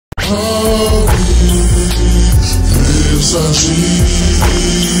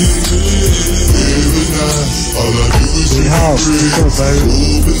Every night, all I do is drink and drink.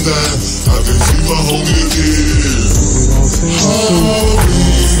 Open that, I can see my homie again.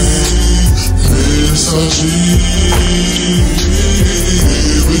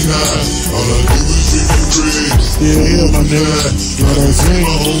 Every night, all I do is drink and drink. Open that, I can see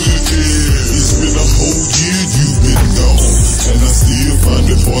my homie again. It's been a whole year you've been gone, and I still find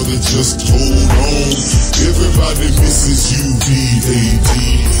it hard to just hold on. Everybody misses you, B.A.D.,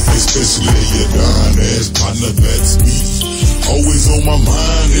 especially your dying ass partner, that's me. Always on my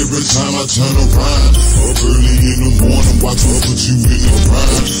mind every time I turn around. Up early in the morning, watch her put you in the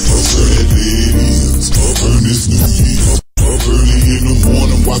prime. Up early it is, up early this new year. Up early in the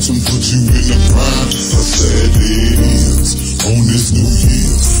morning, watch them put you in the prime. A sad day it is, on this new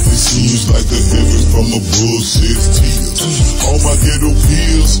year. It seems like the heaven from above sheds tears. All my ghetto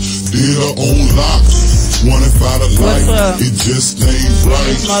pills, did her on lock. 25 to life, it just ain't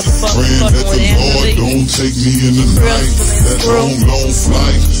right. Praying that the Lord don't take me in the night. That long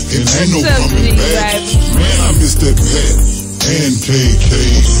flight, and ain't no coming back. Man, I miss that Pat and KK.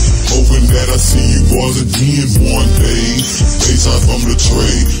 Hoping that I see you boys again one day. Face out from the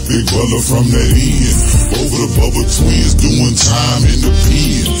tray, big brother from that end. Over the Bubba twins, doing time in the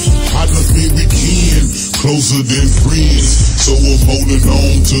pen. Partners meet weekend, closer than friends. So I'm holding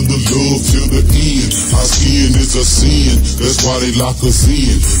on to the love till the end. Our skin is a sin, that's why they lock us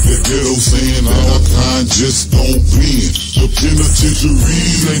in. That ghetto saying our kind just don't blend. The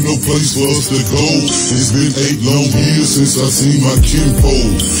penitentiary ain't no place for us to go. It's been 8 long years since I seen my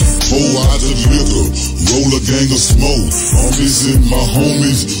kinfolk. 4 eyes of liquor, roll a gang of smoke. I'm missing my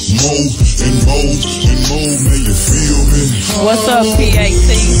homies, Mo and Mo and Mo, man, you feel me? What's up, PAT?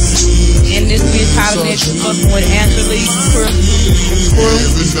 In this bitch hollering at you fucking with Angelique Crew.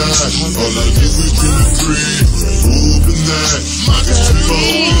 Every night, all I do is drink and drink. Open that, I can see my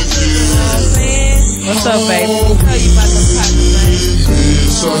homie again. What's up, baby? Tell you about the partner, man.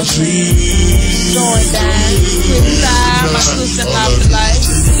 Going down. Quick time, my sister-in-law for life.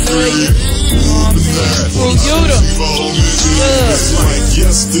 Love you.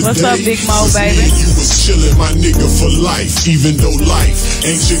 What's up, Big Mo, baby? You was chillin', my nigga, for life. Even though life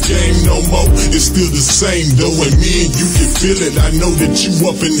ain't your game no more, it's still the same though. And me and you can feel it. I know that you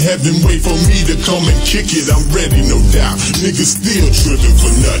up in heaven, wait for me to come and kick it. I'm ready, no doubt. Niggas still trippin'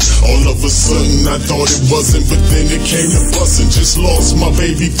 for nothing. All of a sudden, I thought it wasn't, but then it came to bustin'. Just lost my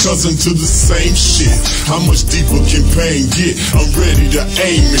baby cousin to the same shit. How much deeper can pain get? I'm ready to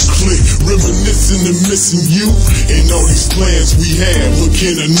aim and click. Reminiscing and missing you and all these plans we had. What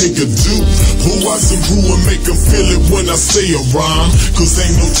can a nigga do? Pull out some brew and make them feel it when I say a rhyme. Cause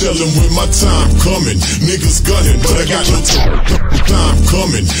ain't no telling when my time coming. Niggas gunning, but I got no time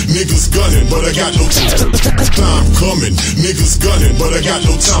coming. Niggas gunning, but I got no time coming. Niggas gunning, but I got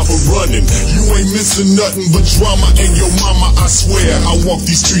no time for running. You ain't missing nothing but drama and your mama, I swear. I walk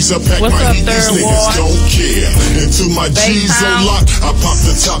these streets, I pack my heat, these niggas don't care. Until my G's on lock, I pop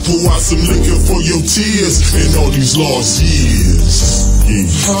the top, pull out some liquor for your tears and all these lost years.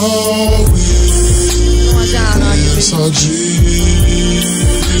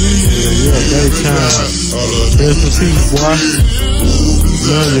 There's the peace, boy.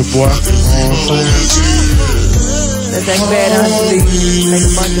 Love you, boy. Let's take bad Angelique. Make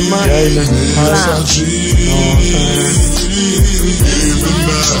a bunch of money.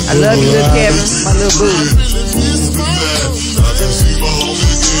 I love you, little Kevin, my little boo.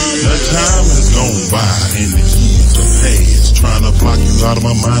 The time has gone by and the years have passed. Trying to block you out of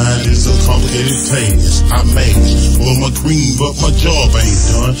my mind is a complicated task. I made for my cream, but my job ain't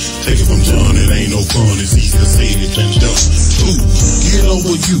done. Take it from John, it ain't no fun. It's easier said than done. Two, get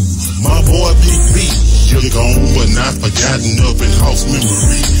over you, my boy Big B. You're gone, but not forgotten up in house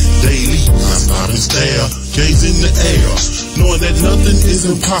memory. Daily, I stop and stare, gaze in the air, knowing that nothing is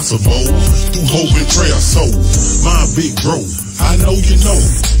impossible through hope and prayer. So, my big bro, I know you know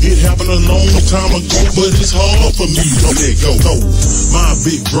it happened a long time ago, but it's hard for me to let go. My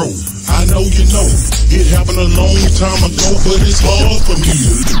big bro, I know you know it happened a long time ago, but it's hard for me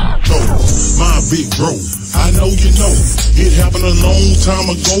to let go. My big bro, I know you know it happened a long time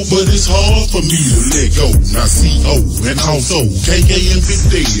ago, but it's hard for me to let go. Now CO and also KK and Big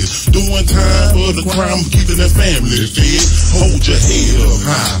Dead doing time for the crime of keeping their family fed. Hold your head up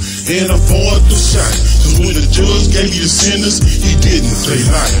high and avoid the shot. Cause when the judge gave you the sentence, he didn't say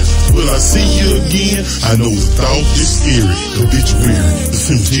life. Will I see you again? I know the thought is scary. The obituary, the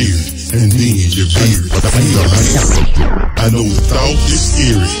cemetery, and then you're buried. I know the thought is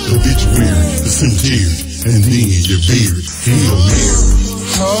scary. The obituary, the cemetery, and then you're buried. Hell, man.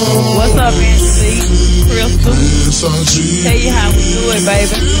 What's up, Angelique? Crystal? Tell you how we do it,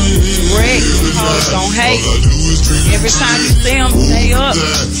 baby. Rick, hoes gon' hate. Every time you see them, stay up.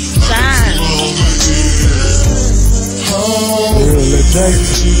 Shine. Real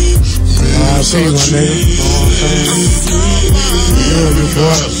Jackson. R.I.P. my nigga. You know what I'm saying?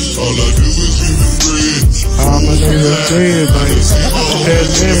 Boy. All I do is give it bread. All my niggas dead, man.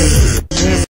 That's